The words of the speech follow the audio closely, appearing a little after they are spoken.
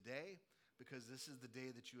because this is the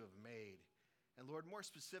day that you have made. And Lord, more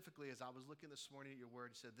specifically, as I was looking this morning at your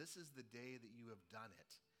word, you said, this is the day that you have done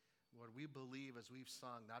it. Lord, we believe as we've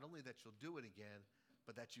sung, not only that you'll do it again,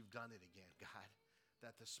 but that you've done it again, God.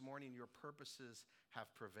 That this morning your purposes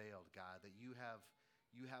have prevailed, God. That you have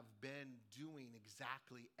been doing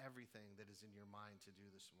exactly everything that is in your mind to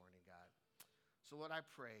do this morning, God. So Lord, I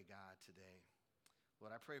pray, God, today.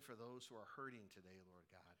 Lord, I pray for those who are hurting today, Lord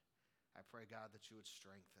God. I pray, God, that you would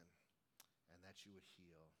strengthen and that you would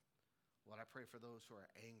heal. Lord, I pray for those who are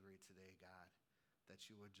angry today, God,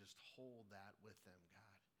 that you would just hold that with them,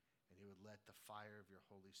 God, and you would let the fire of your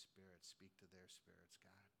Holy Spirit speak to their spirits,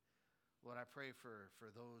 God. Lord, I pray for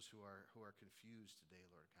those who are confused today,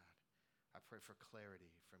 Lord God. I pray for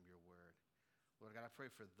clarity from your word. Lord God, I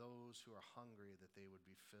pray for those who are hungry that they would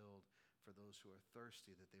be filled, for those who are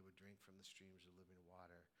thirsty that they would drink from the streams of living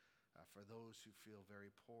water, for those who feel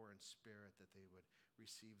very poor in spirit that they would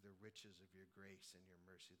receive the riches of your grace and your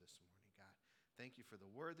mercy this morning, God. Thank you for the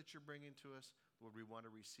word that you're bringing to us. Lord, we want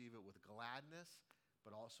to receive it with gladness,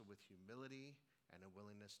 but also with humility and a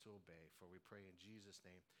willingness to obey. For we pray in Jesus'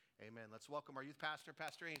 name, amen. Let's welcome our youth pastor,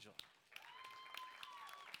 Pastor Angel.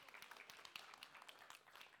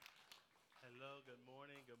 Hello, good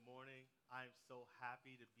morning, good morning. I'm so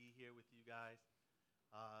happy to be here with you guys.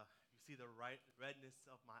 You see the redness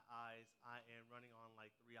of my eyes. I am running on like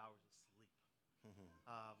 3 hours of sleep.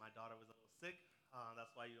 My daughter was a little sick. That's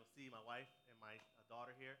why you don't see my wife and my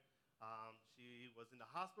daughter here. She was in the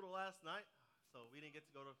hospital last night, so we didn't get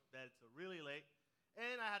to go to bed till really late.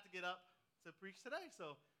 And I had to get up to preach today.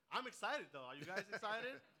 So I'm excited, though. Are you guys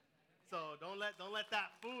excited? So don't let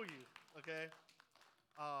that fool you, okay?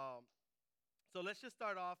 So let's just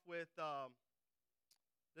start off with a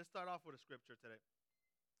scripture today,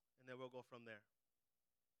 and then we'll go from there.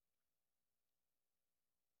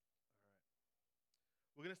 All right.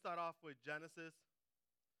 We're going to start off with Genesis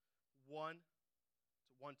 1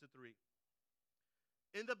 to 3.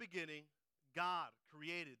 In the beginning, God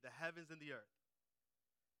created the heavens and the earth.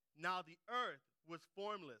 Now the earth was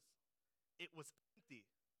formless. It was empty,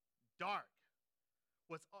 dark.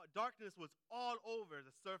 Darkness was all over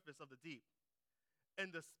the surface of the deep.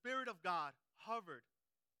 And the Spirit of God hovered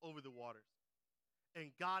over the waters.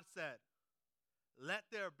 And God said, "Let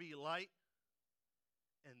there be light,"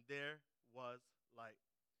 and there was light.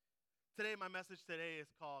 Today, my message today is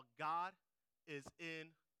called God is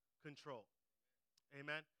in Control.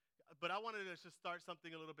 Amen. But I wanted to just start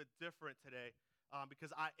something a little bit different today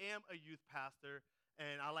because I am a youth pastor,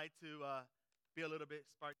 and I like to be a little bit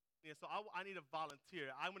spartaneous. So I need a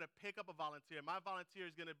volunteer. I'm going to pick up a volunteer. My volunteer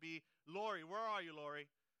is going to be Lori. Where are you, Lori?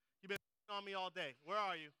 You've been on me all day. Where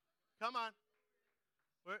are you? Come on.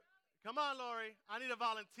 Come on, Lori. I need a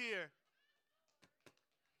volunteer.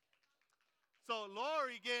 So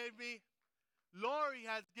Lori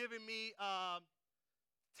has given me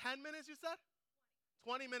 10 minutes, you said?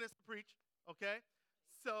 20 minutes to preach, okay?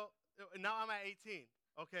 So now I'm at 18,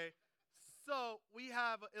 okay? So we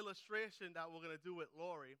have an illustration that we're going to do with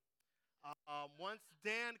Lori. Once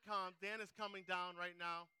Dan comes, Dan is coming down right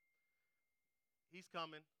now. He's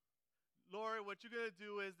coming. Lori, what you're going to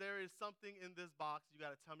do is there is something in this box. You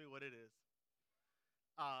got to tell me what it is.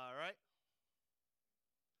 All right.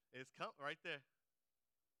 It's right there.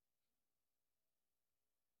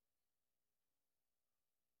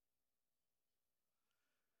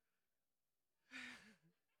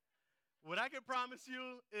 What I can promise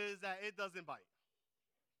you is that it doesn't bite.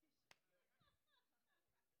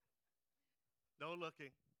 No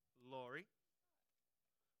looking. Lori,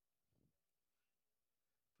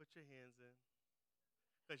 put your hands in.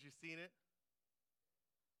 Because you've seen it.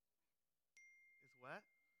 It's wet.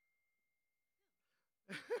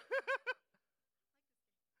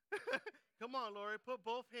 Come on, Lori, put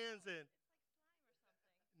both hands in. It's like slime or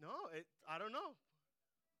something. No, I don't know.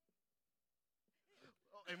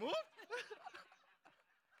 Oh, it moved?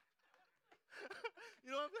 You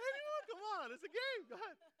know what I'm saying? Come on, it's a game. Go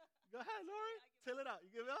ahead. Go ahead, Lori. Till it out. You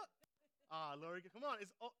give it up? Lori, come on.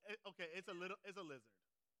 Okay, it's a lizard. It's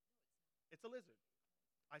a lizard.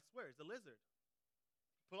 I swear, it's a lizard.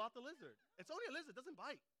 Pull out the lizard. It's only a lizard. It doesn't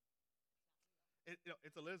bite.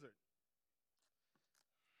 It's a lizard.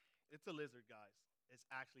 It's a lizard, guys. It's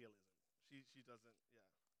actually a lizard. She doesn't, yeah.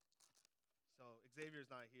 So Xavier's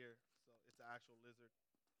not here, so it's an actual lizard.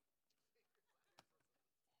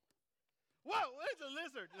 Whoa, it's a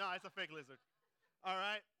lizard. No, it's a fake lizard. All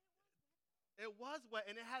right. It was wet,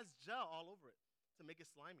 and it has gel all over it to make it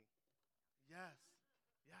slimy. Yes.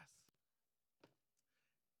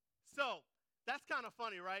 So that's kind of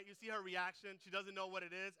funny, right? You see her reaction. She doesn't know what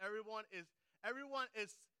it is. Everyone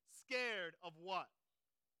is scared of what?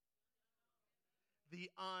 the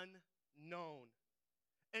unknown.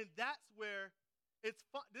 And that's where it's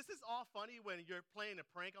fun. This is all funny when you're playing a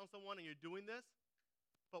prank on someone and you're doing this.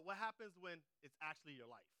 But what happens when it's actually your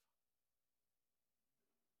life?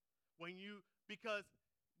 Because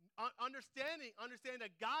understanding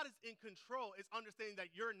that God is in control is understanding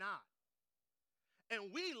that you're not. And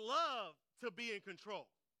we love to be in control.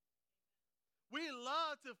 We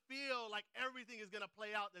love to feel like everything is going to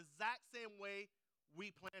play out the exact same way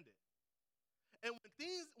we planned it. And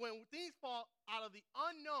when things fall out of the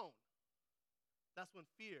unknown, that's when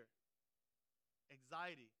fear,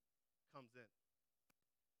 anxiety comes in.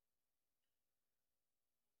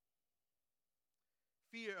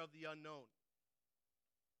 Fear of the unknown.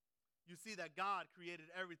 You see that God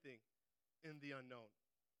created everything in the unknown.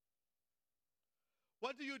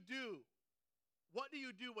 What do you do? What do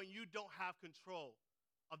you do when you don't have control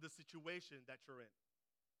of the situation that you're in?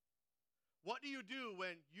 What do you do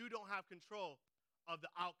when you don't have control of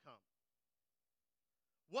the outcome?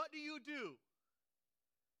 What do you do?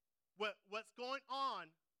 What's going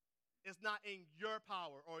on is not in your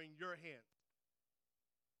power or in your hands.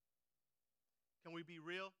 Can we be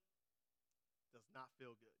real? Does not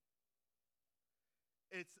feel good.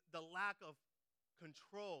 It's the lack of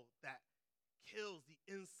control that kills the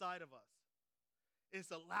inside of us. It's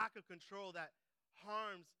a lack of control that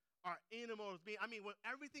harms our innermost being. I mean, when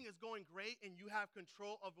everything is going great and you have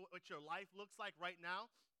control of what your life looks like right now,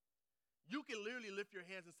 you can literally lift your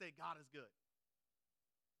hands and say, God is good.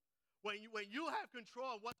 When you have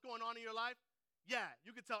control of what's going on in your life, yeah,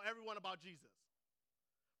 you can tell everyone about Jesus.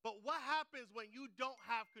 But what happens when you don't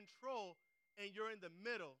have control and you're in the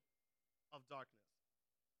middle of darkness?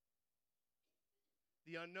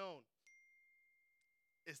 The unknown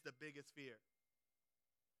is the biggest fear.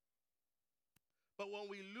 But when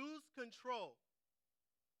we lose control,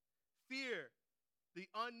 fear, the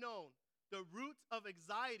unknown, the roots of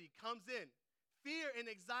anxiety comes in. Fear and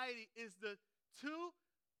anxiety is the two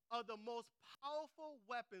of the most powerful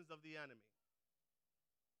weapons of the enemy.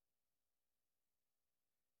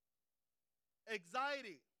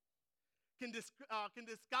 Anxiety can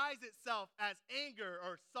disguise itself as anger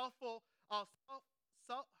or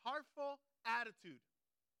hurtful attitude,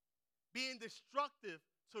 being destructive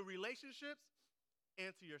to relationships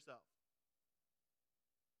and to yourself.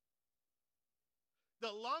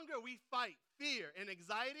 The longer we fight fear and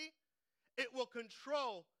anxiety, it will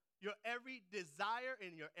control your every desire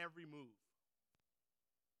and your every move.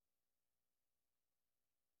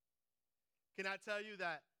 Can I tell you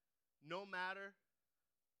that no matter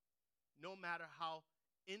how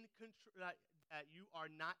in control that you are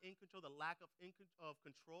not in control, the lack of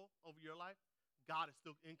control over your life, God is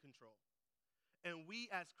still in control. And we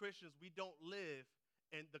as Christians, we don't live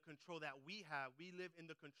in the control that we have. We live in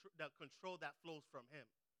the control that flows from Him.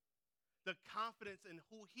 The confidence in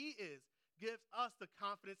who He is gives us the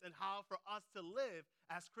confidence in how for us to live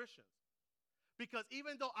as Christians. Because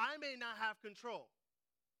even though I may not have control,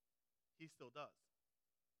 He still does.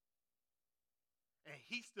 And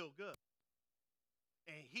He's still good.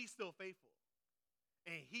 And He's still faithful.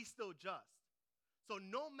 And He's still just. So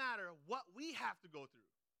no matter what we have to go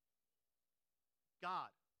through, God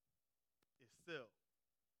is still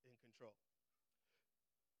in control.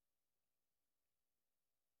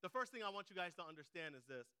 The first thing I want you guys to understand is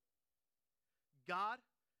this. God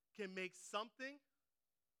can make something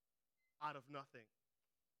out of nothing.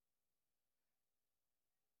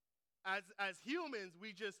 As humans,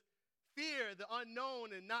 we just fear the unknown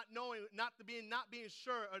and not being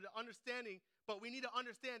sure or the understanding, but we need to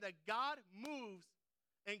understand that God moves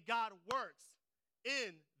and God works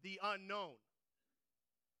in the unknown.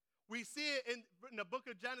 We see it in the book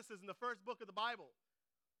of Genesis, in the first book of the Bible,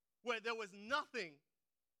 where there was nothing.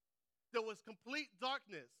 There was complete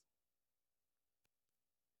darkness.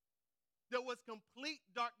 There was complete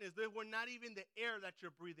darkness. There were not even the air that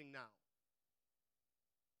you're breathing now.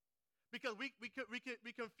 Because we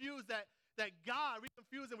confuse that God, we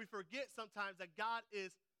confuse and we forget sometimes that God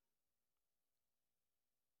is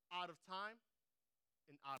out of time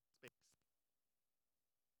and out of space.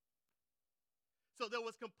 So there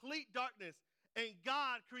was complete darkness, and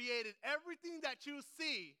God created everything that you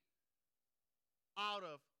see out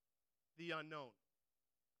of the unknown.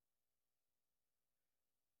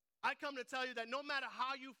 I come to tell you that no matter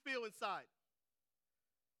how you feel inside,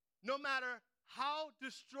 no matter how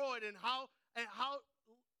destroyed and how the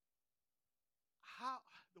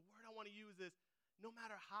word I want to use is, no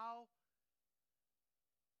matter how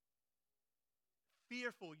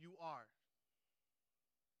fearful you are,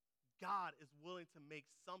 God is willing to make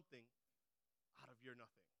something out of your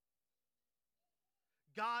nothing.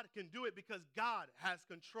 God can do it because God has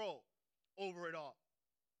control over it all.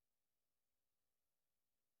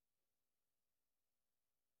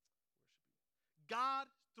 God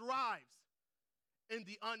thrives in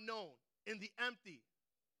the unknown, in the empty,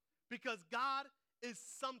 because God is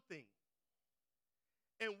something.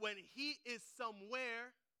 And when he is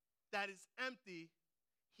somewhere that is empty,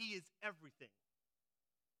 he is everything.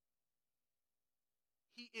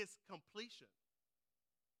 He is completion.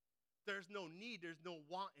 There's no need, there's no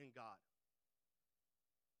want in God.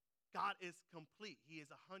 God is complete. He is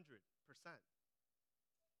 100%.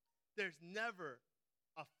 There's never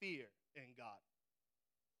a fear in God.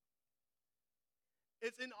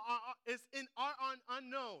 It's in our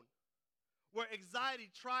unknown where anxiety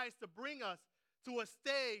tries to bring us to a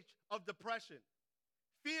stage of depression.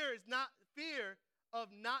 Fear is not fear of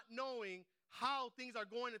not knowing how things are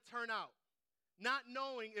going to turn out, not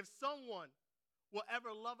knowing if someone will ever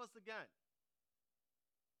love us again,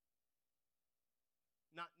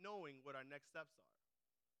 not knowing what our next steps are,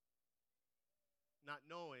 not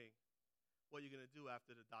knowing what you're going to do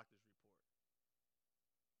after the doctor's report.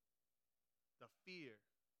 The fear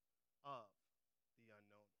of the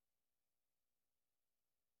unknown.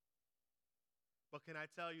 But can I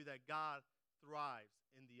tell you that God thrives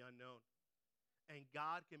in the unknown? And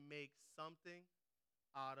God can make something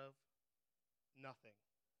out of nothing.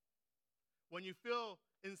 When you feel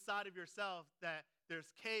inside of yourself that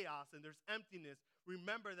there's chaos and there's emptiness,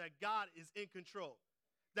 remember that God is in control.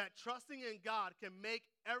 That trusting in God can make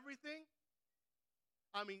everything,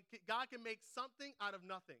 God can make something out of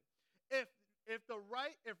nothing. If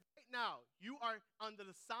right now you are under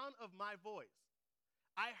the sound of my voice,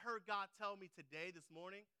 I heard God tell me today, this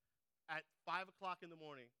morning, at 5 o'clock in the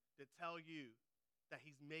morning, to tell you that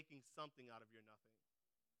he's making something out of your nothing.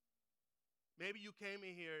 Maybe you came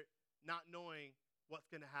in here not knowing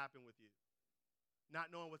what's going to happen with you,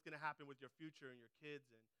 not knowing what's going to happen with your future and your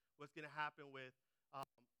kids, and what's going to happen with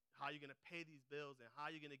how you're going to pay these bills and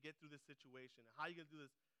how you're going to get through this situation and how you're going to do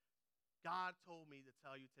this. God told me to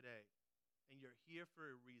tell you today, and you're here for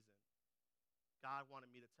a reason. God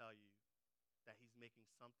wanted me to tell you that he's making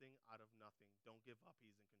something out of nothing. Don't give up.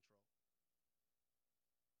 He's in control.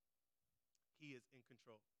 He is in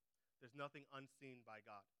control. There's nothing unseen by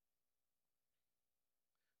God.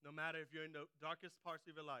 No matter if you're in the darkest parts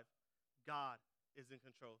of your life, God is in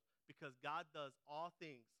control, because God does all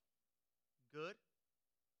things good,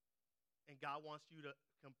 and God wants you to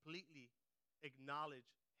completely acknowledge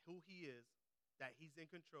who he is, that he's in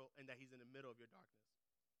control, and that he's in the middle of your darkness.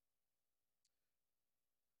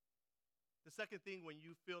 The second thing, when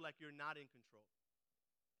you feel like you're not in control,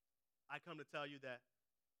 I come to tell you that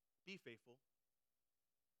be faithful.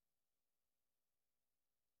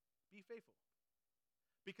 Be faithful.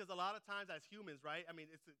 Because a lot of times as humans, right?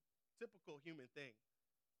 It's a typical human thing,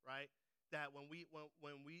 right? That when we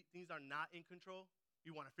things are not in control,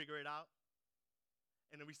 we want to figure it out.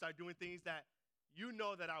 And then we start doing things that you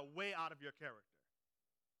know that are way out of your character.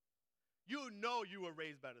 You know you were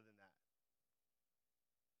raised better than that.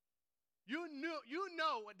 You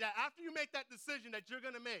know that after you make that decision that you're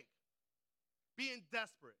going to make, being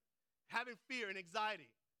desperate, having fear and anxiety,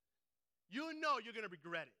 you know you're going to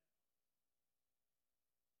regret it.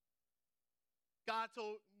 God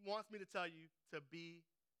wants me to tell you to be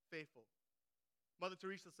faithful. Mother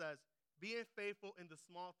Teresa says, being faithful in the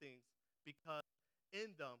small things, because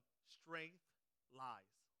in them strength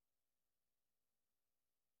lies.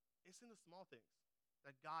 It's in the small things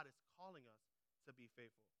that God is calling us to be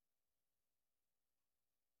faithful.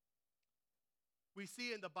 We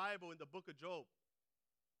see in the Bible, in the book of Job,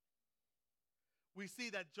 we see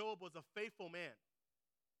that Job was a faithful man.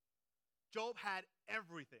 Job had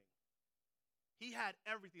everything. He had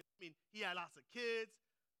everything. He had lots of kids,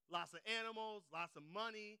 lots of animals, lots of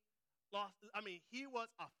money. He was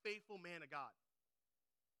a faithful man of God.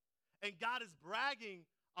 And God is bragging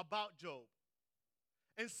about Job.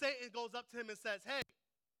 And Satan goes up to him and says, hey,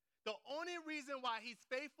 the only reason why he's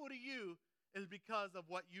faithful to you is because of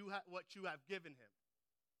what you have given him.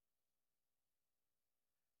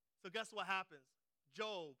 So guess what happens?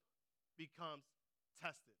 Job becomes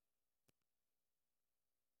tested.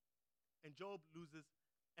 And Job loses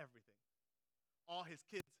everything. All his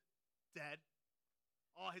kids dead.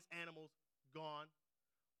 All his animals gone.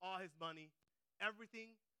 All his money, everything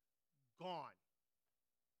gone.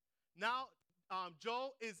 Now,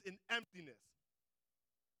 Job is in emptiness.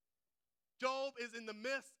 Job is in the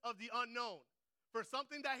midst of the unknown. For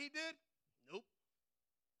something that he did? Nope.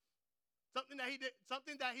 Something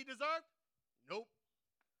that he deserved? Nope.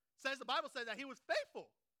 The Bible says that he was faithful.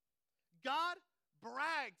 God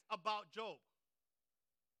bragged about Job.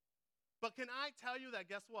 But can I tell you that,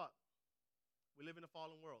 guess what? We live in a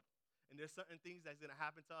fallen world. And there's certain things that's going to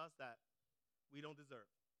happen to us that we don't deserve.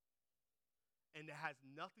 And it has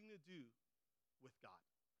nothing to do with God.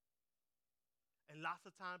 And lots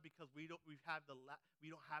of time, because we don't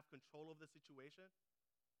have control of the situation.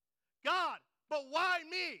 God, but why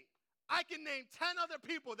me? I can name 10 other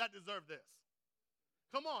people that deserve this.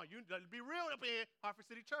 Come on, you be real up here, Hartford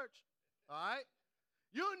City Church. All right?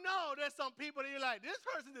 You know there's some people that you're like, this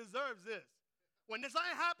person deserves this. When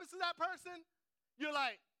something happens to that person, you're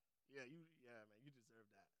like, man, you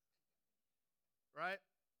deserve that. Right?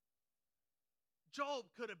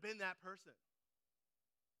 Job could have been that person.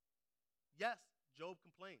 Yes, Job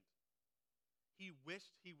complained. He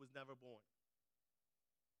wished he was never born.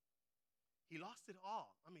 He lost it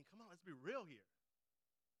all. I mean, come on, let's be real here.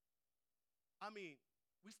 I mean,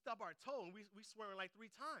 we stub our toe and we swearing like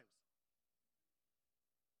 3 times.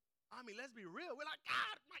 I mean, let's be real. We're like,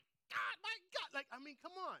 God, my God, my God. Like, I mean,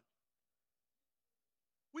 come on.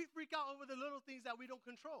 We freak out over the little things that we don't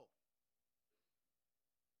control.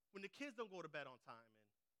 When the kids don't go to bed on time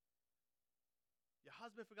and your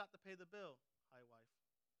husband forgot to pay the bill. Hi, wife.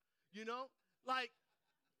 You know, like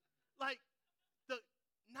the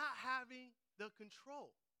not having the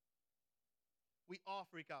control. We all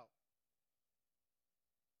freak out.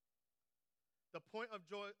 The point of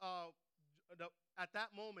joy, at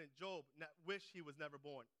that moment, Job wished he was never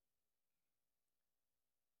born.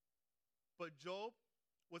 But Job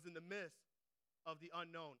was in the midst of the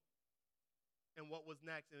unknown and what was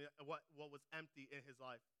next and what was empty in his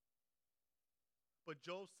life. But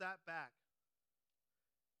Job sat back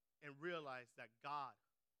and realized that God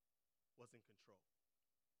was in control.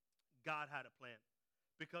 God had a plan.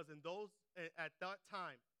 Because at that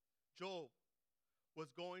time, Job was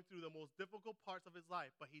going through the most difficult parts of his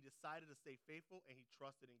life, but he decided to stay faithful and he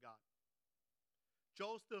trusted in God.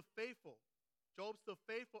 Job stood faithful.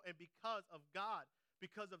 And because of God,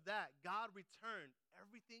 because of that, God returned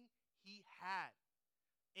everything he had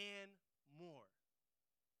and more.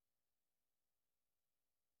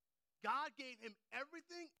 God gave him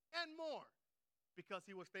everything and more because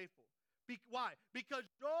he was faithful. Why? Because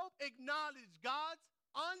Job acknowledged God's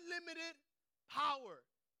unlimited power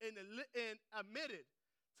and admitted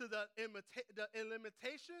to the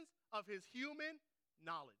limitations of his human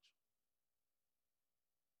knowledge.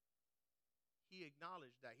 He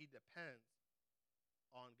acknowledged that he depends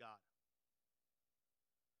on God.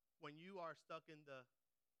 When you're stuck in the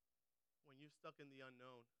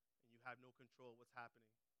unknown and you have no control of what's happening,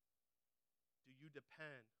 do you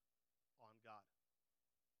depend on God?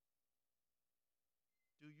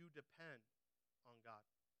 Do you depend on God?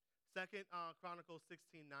 2 Chronicles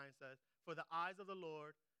 16:9 says, "For the eyes of the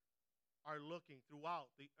Lord are looking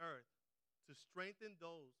throughout the earth to strengthen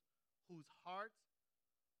those whose hearts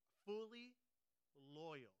are fully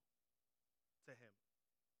loyal to him."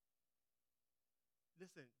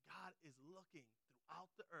 Listen, God is looking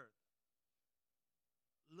throughout the earth,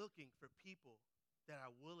 looking for people that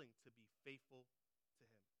are willing to be faithful to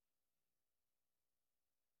him.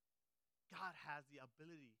 God has the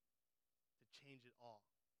ability to change it all.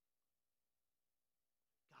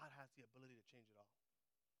 God has the ability to change it all.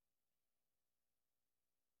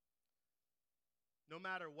 No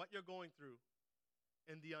matter what you're going through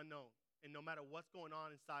in the unknown, and no matter what's going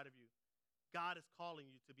on inside of you, God is calling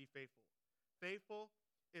you to be faithful. Faithful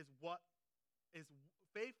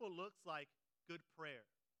looks like good prayer.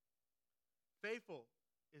 Faithful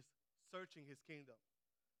is searching his kingdom.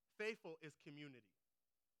 Faithful is community.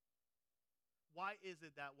 Why is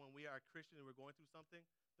it that when we are a Christian and we're going through something,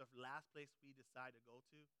 the last place we decide to go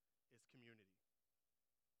to is community?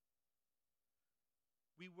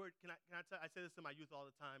 I say this to my youth all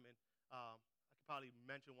the time, and I could probably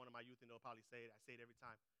mention one of my youth and they'll probably say it. I say it every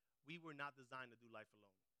time. We were not designed to do life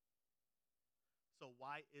alone. So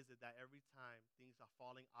why is it that every time things are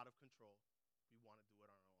falling out of control, we want to do it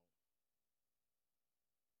on our own?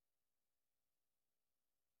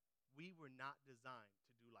 We were not designed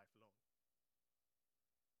to do life alone.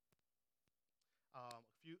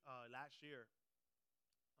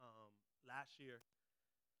 Last year,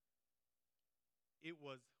 it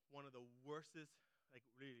was one of the worstest. Like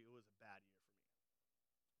really, it was a bad year for me,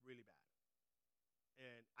 really bad.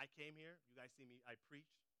 And I came here. You guys see me. I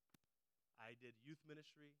preached. I did youth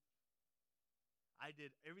ministry. I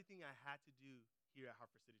did everything I had to do here at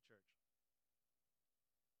Hartford City Church.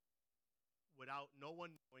 Without no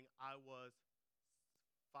one knowing, I was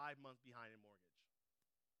 5 months behind in mortgage.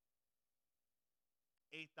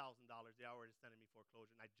 $8,000. They already sent me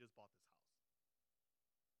foreclosure, and I just bought this house.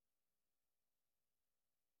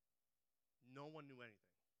 No one knew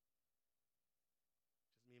anything.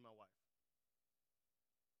 Just me and my wife.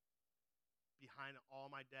 Behind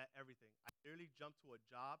all my debt, everything. I literally jumped to a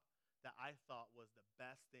job that I thought was the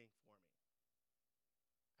best thing for me.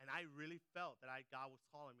 And I really felt that God was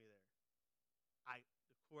calling me there.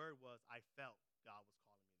 The word was I felt God was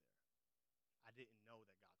calling me there. I didn't know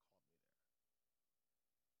that God called me there.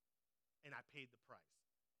 And I paid the price.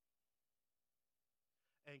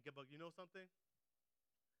 But you know something?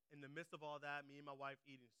 In the midst of all that, me and my wife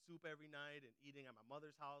eating soup every night and eating at my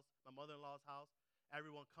mother's house, my mother-in-law's house,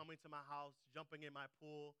 everyone coming to my house, jumping in my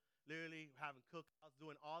pool, literally having cookouts,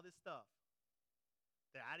 doing all this stuff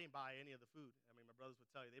that I didn't buy any of the food. I mean, my brothers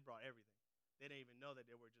would tell you they brought everything. They didn't even know that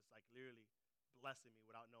they were just like literally blessing me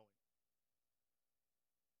without knowing.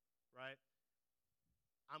 Right?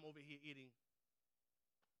 I'm over here eating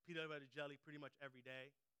peanut butter jelly pretty much every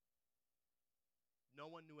day. No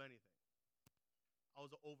one knew anything. I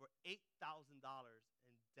was over $8,000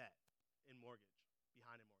 in debt in mortgage,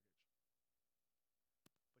 behind in mortgage.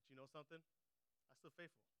 But you know something? I'm still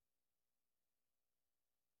faithful.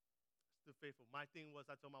 Still faithful. My thing was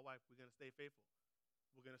I told my wife, we're going to stay faithful.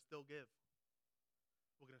 We're going to still give.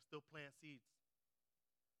 We're going to still plant seeds.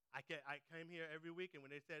 I came here every week, and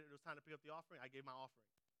when they said it was time to pick up the offering, I gave my offering.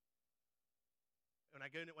 When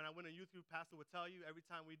I went on youth group, Pastor would tell you every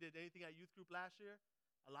time we did anything at youth group last year,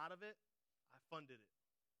 a lot of it, I funded it.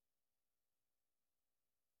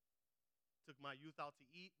 Took my youth out to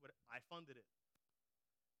eat, I funded it.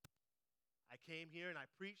 I came here and I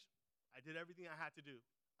preached. I did everything I had to do.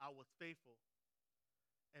 I was faithful.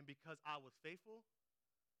 And because I was faithful,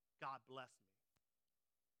 God blessed me.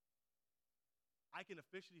 I can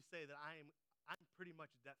officially say that I'm pretty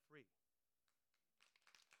much debt-free.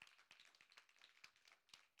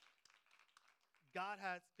 God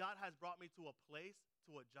has brought me to a place,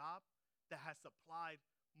 to a job that has supplied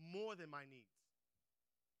more than my needs.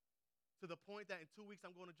 To the point that in 2 weeks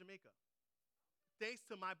I'm going to Jamaica. Thanks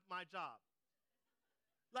to my job.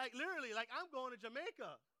 Like literally, like I'm going to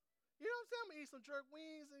Jamaica. You know what I'm saying? I'm gonna eat some jerk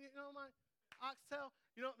wings and my oxtail.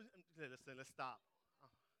 Listen, let's stop.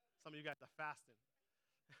 Some of you guys are fasting.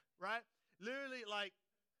 Right? Literally, like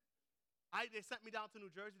they sent me down to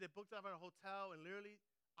New Jersey. They booked up at a hotel, and literally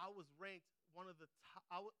I was ranked one of the top,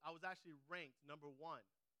 I was actually ranked number 1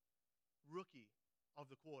 rookie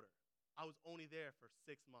of the quarter. I was only there for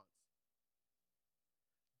 6 months.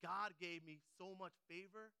 God gave me so much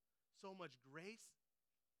favor, so much grace.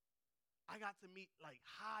 I got to meet like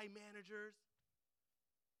high managers.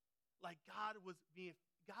 Like God was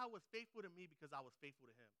faithful to me because I was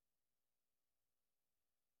faithful to him.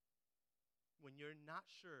 When you're not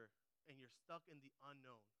sure and you're stuck in the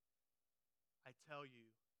unknown, I tell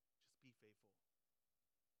you, just be faithful.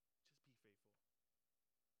 Just be faithful.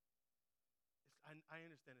 I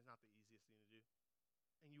understand it's not the easiest thing to do.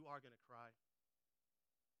 And you are going to cry.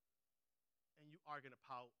 And you are going to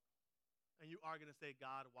pout. And you are going to say,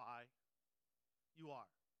 God, why? You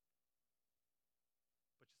are.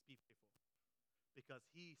 But just be faithful. Because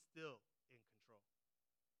he's still in control.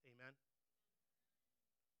 Amen?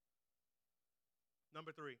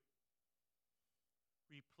 Number 3.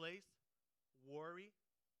 Replace worry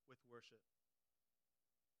with worship.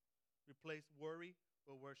 Replace worry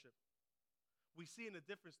with worship. We see in a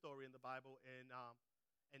different story in the Bible in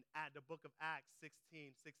the book of Acts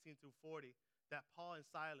 16 through 40, that Paul and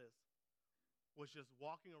Silas was just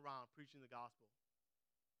walking around preaching the gospel,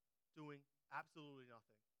 doing absolutely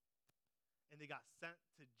nothing. And they got sent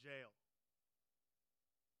to jail.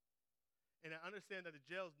 And I understand that the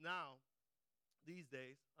jails now, these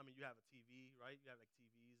days, I mean, you have a TV, right? You have like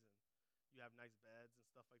TVs and you have nice beds and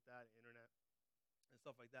stuff like that, and internet and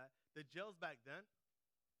stuff like that. The jails back then,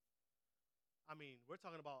 I mean, we're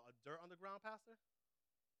talking about a dirt underground, Pastor?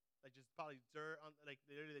 Like just probably dirt, like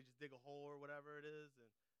literally they just dig a hole or whatever it is, and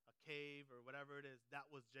a cave or whatever it is. That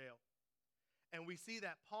was jail. And we see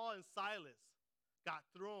that Paul and Silas got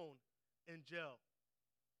thrown in jail.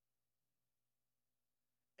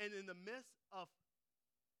 And in the midst of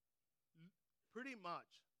pretty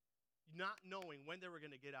much not knowing when they were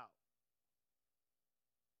going to get out,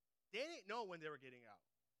 they didn't know when they were getting out.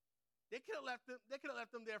 They could have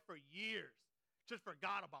left them there for years, just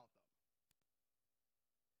forgot about them.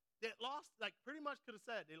 They lost, like pretty much could have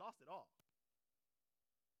said they lost it all.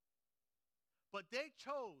 But they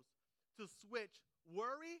chose to switch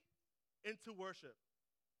worry into worship.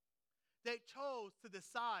 They chose to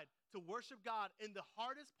decide to worship God in the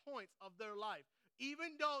hardest points of their life,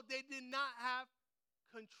 even though they did not have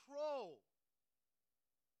control.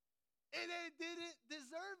 And they didn't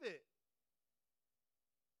deserve it.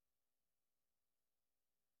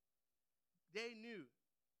 They knew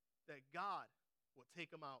that God would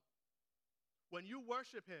take them out. When you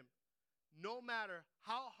worship him, no matter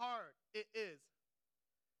how hard it is,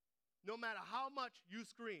 no matter how much you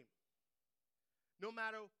scream, no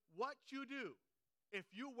matter what you do, If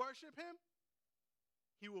you worship him,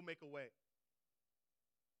 he will make a way.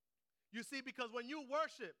 You see, because when you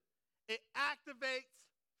worship, it activates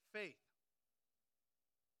faith.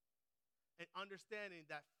 And understanding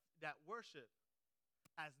that worship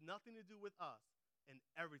has nothing to do with us and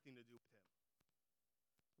everything to do with him.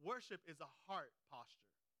 Worship is a heart posture.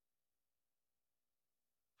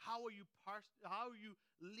 How are you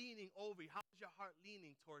leaning over? How is your heart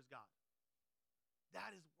leaning towards God?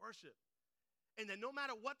 That is worship. And then no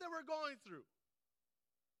matter what they were going through,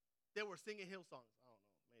 they were singing Hillsongs. I don't know,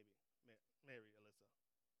 maybe Mary, Alyssa.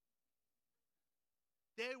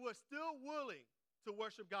 They were still willing to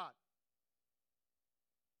worship God.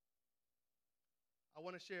 I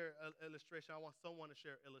want to share an illustration. I want someone to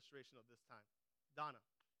share an illustration of this time. Donna,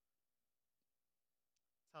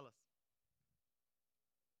 tell us.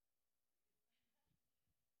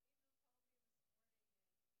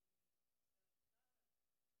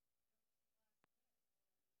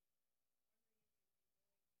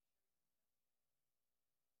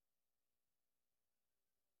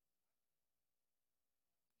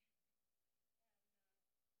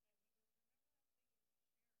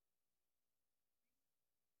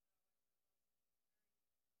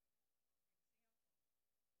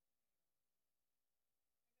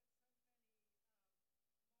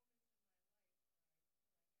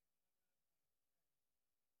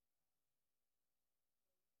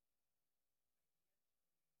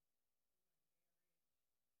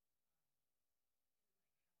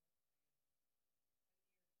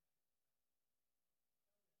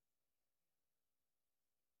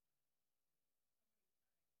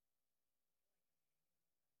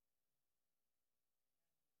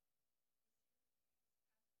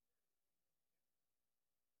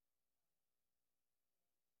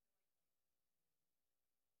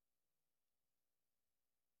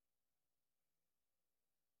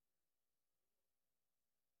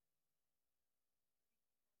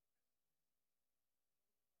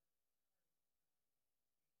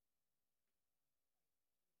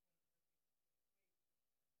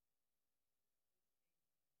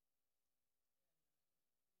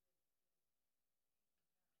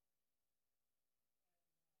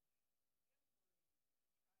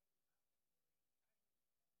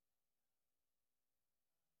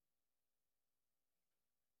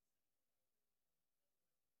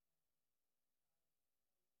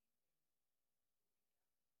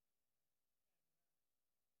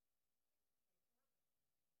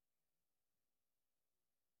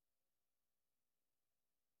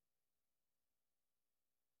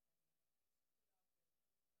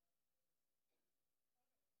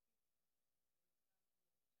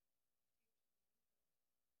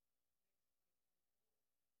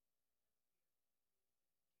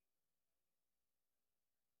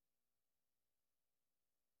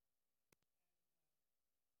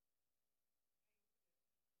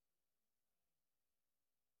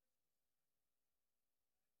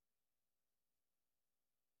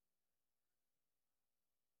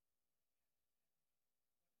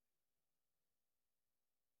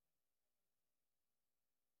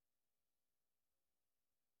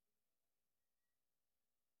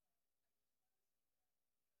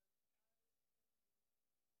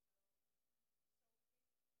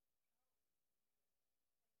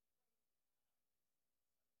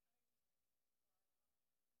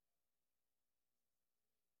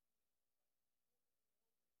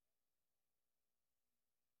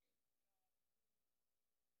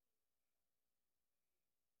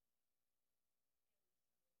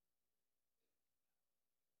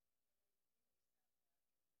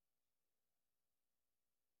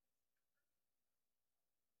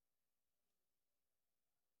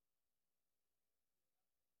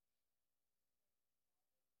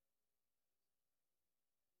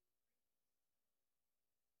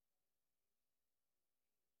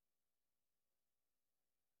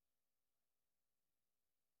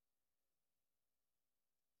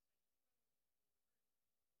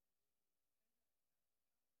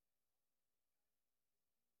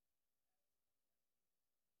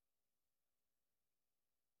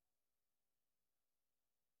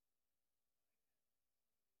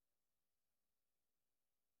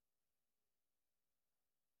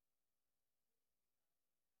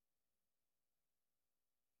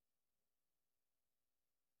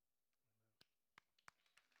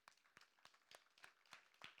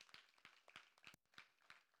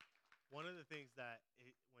 One of the things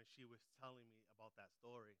when she was telling me about that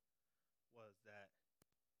story was that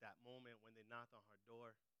moment when they knocked on her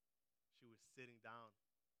door, she was sitting down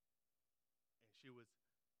and she was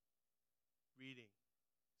reading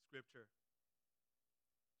scripture.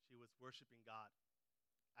 She was worshiping God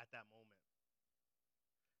at that moment.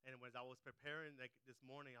 And when I was preparing like this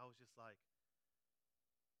morning, I was just like,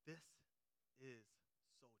 this is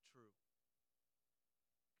so true.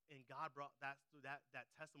 And God brought that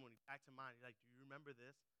testimony back to mind. He's like, do you remember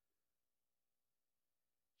this?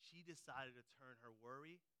 She decided to turn her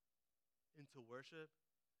worry into worship,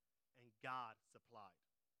 and God supplied.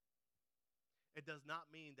 It does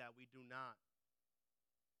not mean that we do not,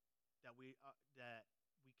 that we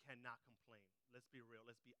cannot complain. Let's be real.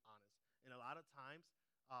 Let's be honest. And a lot of times,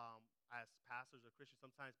 as pastors or Christians,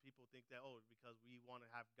 sometimes people think that, oh, because we want to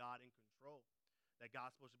have God in control, that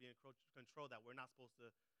God's supposed to be in control, that we're not supposed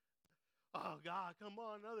to, oh, God, come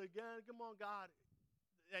on, another again. Come on, God.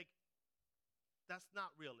 Like, that's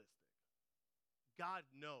not realistic. God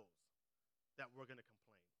knows that we're going to complain.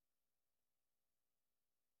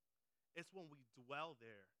 It's when we dwell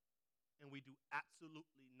there and we do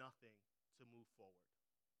absolutely nothing to move forward.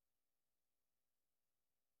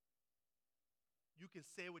 You can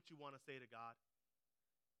say what you want to say to God.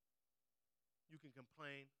 You can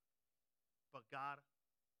complain. But God,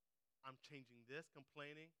 I'm changing this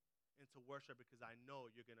complaining into worship because I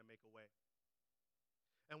know you're going to make a way.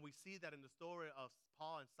 And we see that in the story of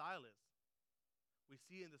Paul and Silas. We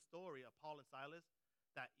see in the story of Paul and Silas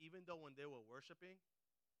that even though when they were worshiping,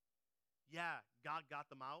 yeah, God got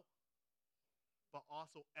them out, but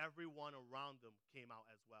also everyone around them came out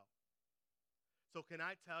as well. So can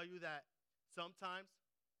I tell you that sometimes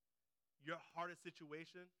your hardest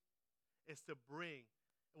situation is to bring,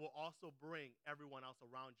 it will also bring everyone else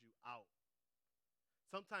around you out.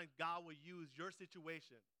 Sometimes God will use your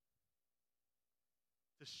situation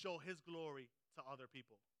to show his glory to other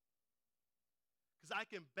people. Because I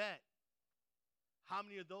can bet how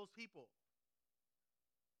many of those people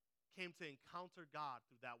came to encounter God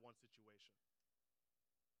through that one situation.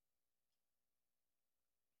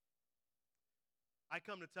 I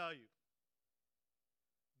come to tell you,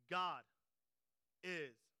 God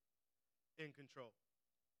is in control.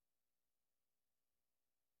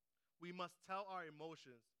 We must tell our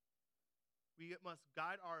emotions. We must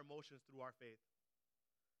guide our emotions through our faith.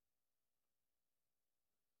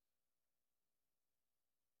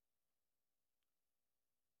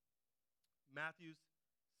 Matthew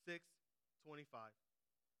 6:25.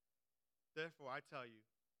 Therefore, I tell you,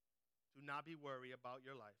 do not be worried about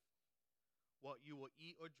your life, what you will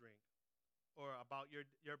eat or drink, or about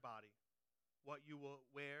your body, what you will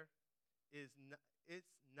wear.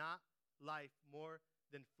 It's not life more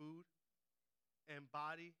than food, and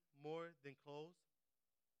body more than clothes?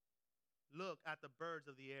 Look at the birds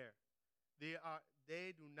of the air.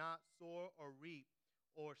 They do not soar or reap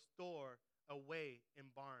or store away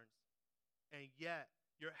in barns, and yet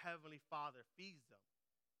your heavenly Father feeds them.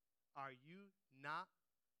 Are you not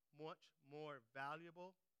much more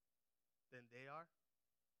valuable than they are?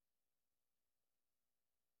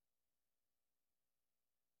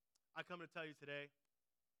 I come to tell you today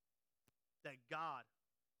that God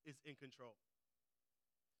is in control.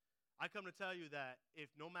 I come to tell you that if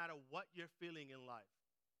no matter what you're feeling in life,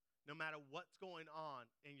 no matter what's going on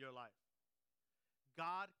in your life,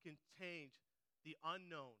 God can change the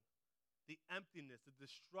unknown, the emptiness, the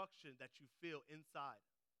destruction that you feel inside.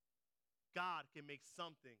 God can make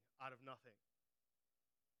something out of nothing.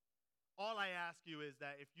 All I ask you is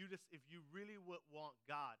that if you really would want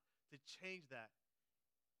God to change that,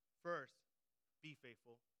 first, be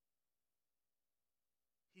faithful.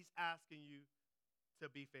 He's asking you to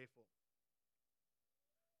be faithful.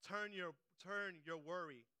 Turn your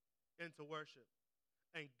worry into worship,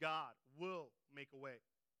 and God will make a way.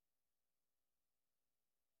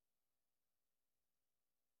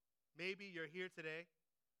 Maybe you're here today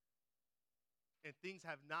and things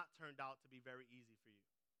have not turned out to be very easy for you.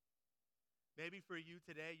 Maybe for you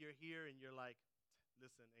today, you're here and you're like,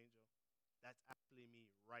 listen, Angel, that's actually me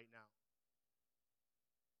right now.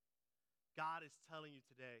 God is telling you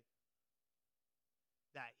today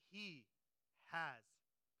that he has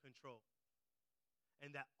control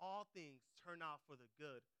and that all things turn out for the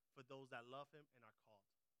good for those that love him and are called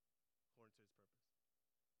according to his purpose.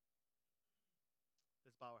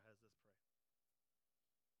 Let's bow our heads, let's pray.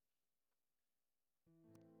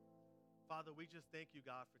 Father, we just thank you,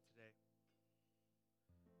 God, for today.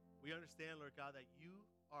 We understand, Lord God, that you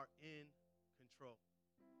are in control.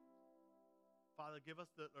 Father, give us,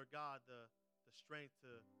 Lord God, the strength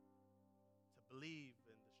to believe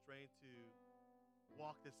and the strength to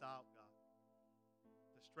walk this out, God.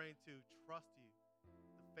 The strength to trust you,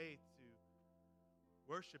 the faith to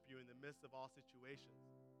worship you in the midst of all situations.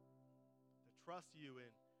 To trust you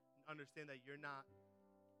and understand that you're not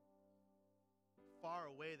far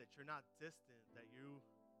away, that you're not distant, that you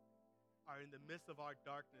are in the midst of our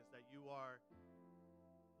darkness, that you are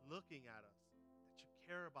looking at us, that you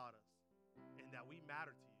care about us, and that we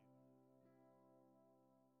matter to you.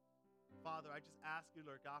 Father, I just ask you,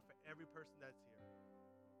 Lord God, for every person that's here,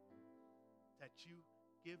 that you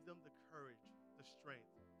give them the courage, the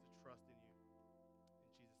strength to trust in you.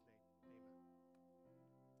 In Jesus' name, amen.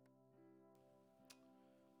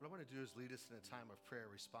 What I want to do is lead us in a time of prayer,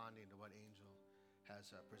 responding to what Angel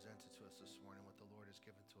has presented to us this morning, what the Lord has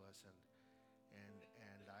given to us. And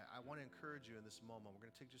I want to encourage you in this moment. We're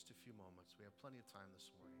going to take just a few moments. We have plenty of time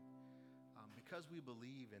this morning. Because we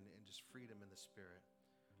believe in just freedom in the Spirit,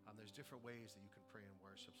 there's different ways that you can pray and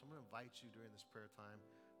worship. So I'm going to invite you during this prayer time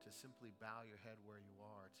to simply bow your head where you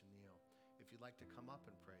are, to kneel. If you'd like to come up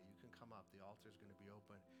and pray, you can come up. The altar is going to be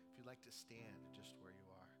open. If you'd like to stand just where you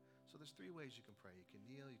are. So there's three ways you can pray. You can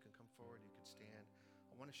kneel, you can come forward, you can stand.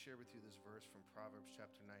 I want to share with you this verse from Proverbs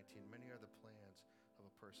chapter 19. Many are the plans of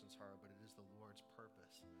a person's heart, but it is the Lord's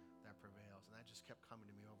purpose that prevails. And that just kept coming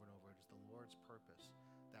to me over and over. It is the Lord's purpose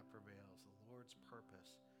that prevails. The Lord's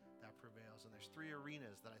purpose that prevails. And there's three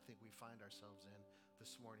arenas that I think we find ourselves in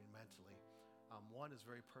this morning mentally. One is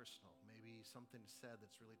very personal. Maybe something said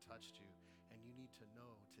that's really touched you, and you need to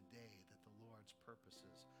know today that the Lord's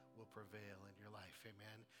purposes will prevail in your life.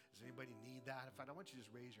 Amen. Does anybody need that? In fact, I want you to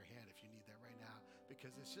just raise your hand if you need that right now,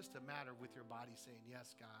 because it's just a matter with your body saying,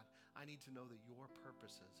 yes, God, I need to know that your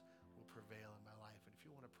purposes will prevail in my life. And if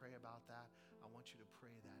you want to pray about that, I want you to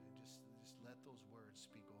pray that and just let those words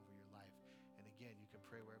speak over your life. And again, you can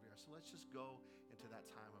pray wherever you are. So let's just go into that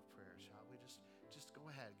time of prayer, shall we? Just go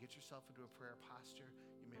ahead. Get yourself into a prayer posture.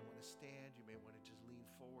 You may want to stand. You may want to just lean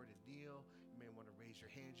forward and kneel. You may want to raise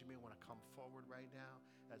your hands. You may want to come forward right now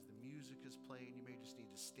as the music is playing. You may just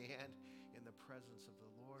need to stand in the presence of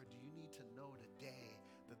the Lord. Do you need to know today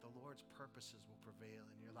that the Lord's purposes will prevail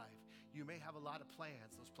in your life? You may have a lot of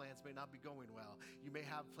plans. Those plans may not be going well. You may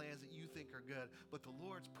have plans that you think are good, but the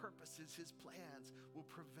Lord's purposes, his plans, will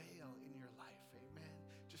prevail in your life. Amen.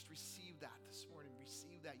 Just receive that this morning.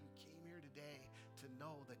 Receive that. You came here today to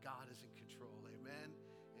know that God is in control. Amen.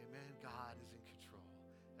 Amen. God is in control.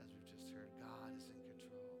 As we've just heard, God is in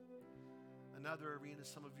control. Another arena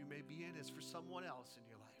some of you may be in is for someone else in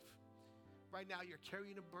your life. Right now, you're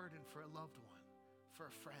carrying a burden for a loved one, for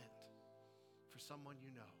a friend, for someone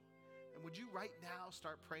you know. And would you right now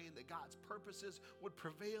start praying that God's purposes would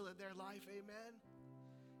prevail in their life? Amen.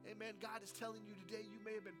 Amen. God is telling you today, you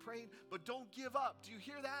may have been praying, but don't give up. Do you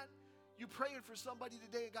hear that? You're praying for somebody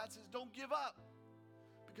today, and God says, don't give up,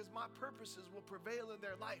 because my purposes will prevail in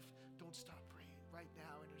their life. Don't stop praying. Right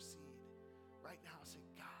now, intercede. Right now, say,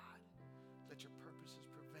 God, let your purposes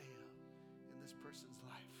prevail in this person's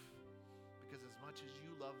life. Because as much as you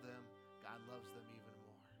love them, God loves them even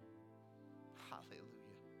more.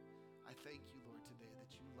 Hallelujah. I thank you, Lord, today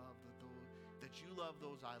that you love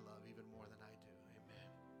those I love even more than I do. Amen.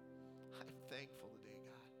 I'm thankful today,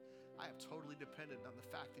 God. I am totally dependent on the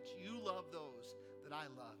fact that you love those that I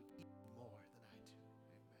love even more than I do.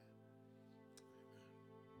 Amen.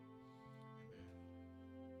 Amen.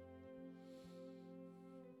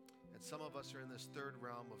 And some of us are in this third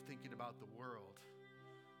realm of thinking about the world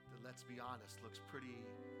that, let's be honest, looks pretty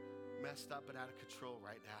messed up and out of control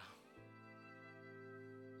right now.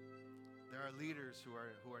 There are leaders who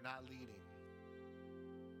are not leading.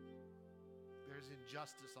 There's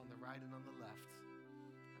injustice on the right and on the left.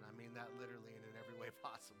 And I mean that literally and in every way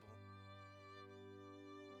possible.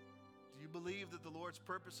 Do you believe that the Lord's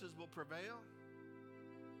purposes will prevail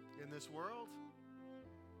in this world?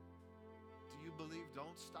 Do you believe?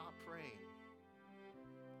 Don't stop praying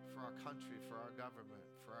for our country, for our government,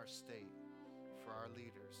 for our state, for our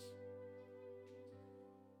leaders,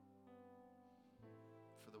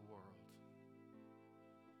 for the world.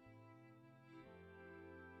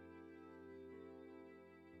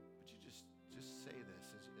 But you just say this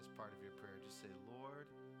as part of your prayer. Just say, Lord,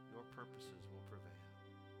 your purposes will prevail.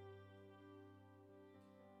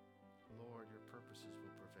 Lord, your purposes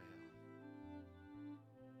will prevail.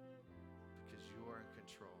 Because you are in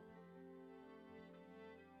control.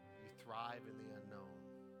 You thrive in the unknown.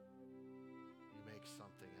 You make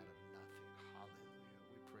something out of nothing. Hallelujah.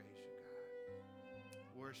 We praise you, God.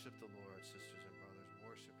 Worship the Lord, sisters and brothers.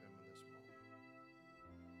 Worship him in this moment.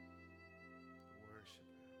 Worship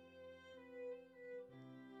him.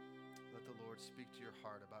 Let the Lord speak to your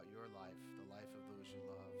heart about your life, the life of those you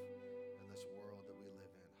love, and this world that we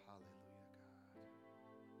live in. Hallelujah, God.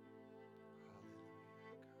 Hallelujah, God.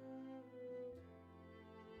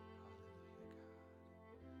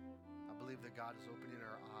 I believe that God is opening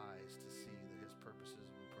our eyes to see that his purposes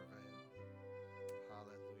will prevail.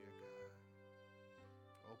 Hallelujah, God.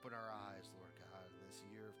 Open our eyes, Lord God, in this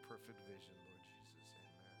year of perfect vision, Lord Jesus.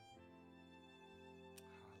 Amen.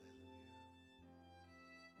 Hallelujah.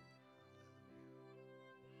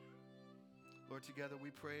 Lord, together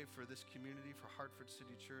we pray for this community, for Hartford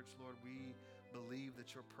City Church. Lord, we believe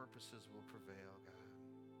that your purposes will prevail, God.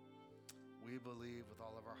 We believe with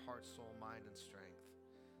all of our heart, soul, mind, and strength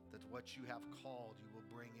that what you have called, you will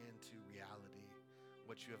bring into reality.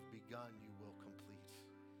 What you have begun, you will complete.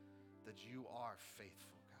 That you are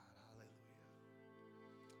faithful, God. Hallelujah.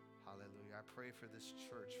 Hallelujah. I pray for this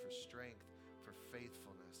church, for strength, for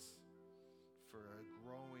faithfulness, for a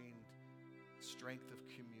growing strength of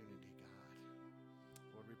community, God.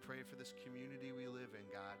 Lord, we pray for this community we live in,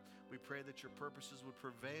 God. We pray that your purposes would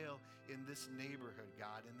prevail in this neighborhood,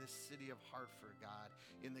 God, in this city of Hartford, God,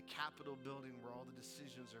 in the Capitol building where all the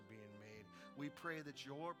decisions are being made. We pray that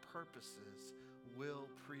your purposes will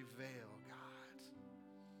prevail, God.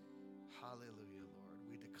 Hallelujah, Lord.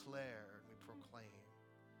 We declare and we proclaim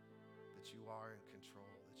that you are in control,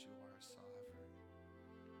 that you are sovereign.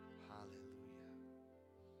 Hallelujah.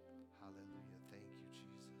 Hallelujah. Thank you,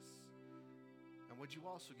 Jesus. And would you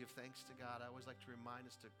also give thanks to God? I always like to remind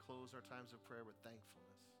us to close our times of prayer with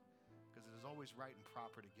thankfulness, because it is always right and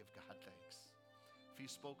proper to give God thanks. If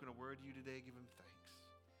he's spoken a word to you today, give him thanks.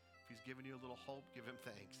 If he's given you a little hope, give him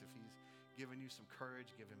thanks. If he's given you some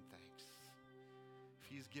courage, give him thanks.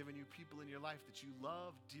 If he's given you people in your life that you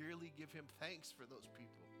love dearly, give him thanks for those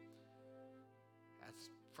people.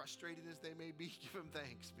 As frustrating as they may be, give him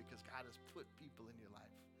thanks, because God has put people in your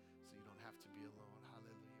life so you don't have to be alone.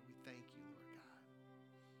 Hallelujah. We thank you, Lord God.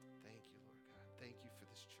 Thank you, Lord God. Thank you for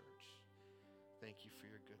this church. Thank you for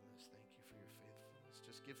your goodness. Thank you for your faithfulness.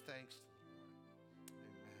 Just give thanks to the Lord.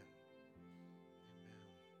 Amen. Amen.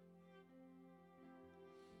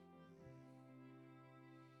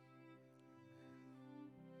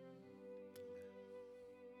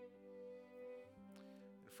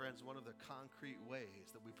 And friends, one of the concrete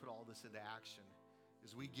ways that we put all this into action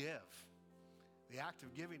is we give. The act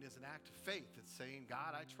of giving is an act of faith. It's saying,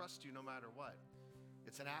 God, I trust you no matter what.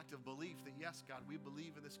 It's an act of belief that, yes, God, we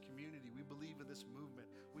believe in this community. We believe in this movement.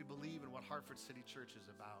 We believe in what Hartford City Church is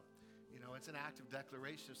about. You know, it's an act of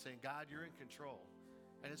declaration of saying, God, you're in control.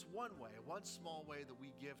 And it's one way, one small way that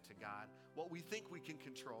we give to God what we think we can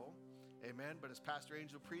control. Amen. But as Pastor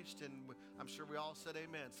Angel preached, and I'm sure we all said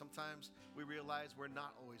amen, sometimes we realize we're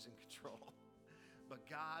not always in control. But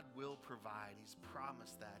God will provide. He's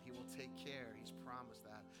promised that. He will take care. He's promised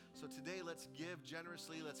that. So today, let's give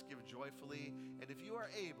generously. Let's give joyfully. And if you are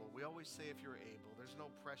able, we always say if you're able, there's no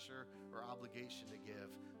pressure or obligation to give.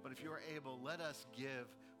 But if you are able, let us give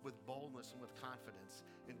with boldness and with confidence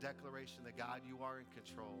in declaration that, God, you are in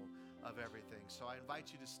control of everything. So I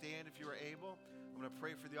invite you to stand if you are able. I'm going to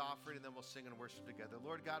pray for the offering, and then we'll sing and worship together.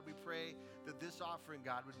 Lord God, we pray that this offering,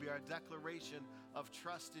 God, would be our declaration of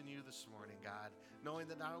trust in you this morning, God, knowing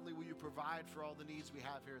that not only will you provide for all the needs we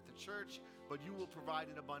have here at the church, but you will provide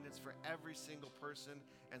in abundance for every single person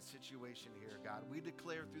and situation here, God. We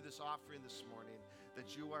declare through this offering this morning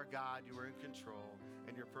that you are God, you are in control,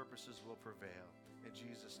 and your purposes will prevail. In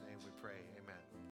Jesus' name we pray, amen.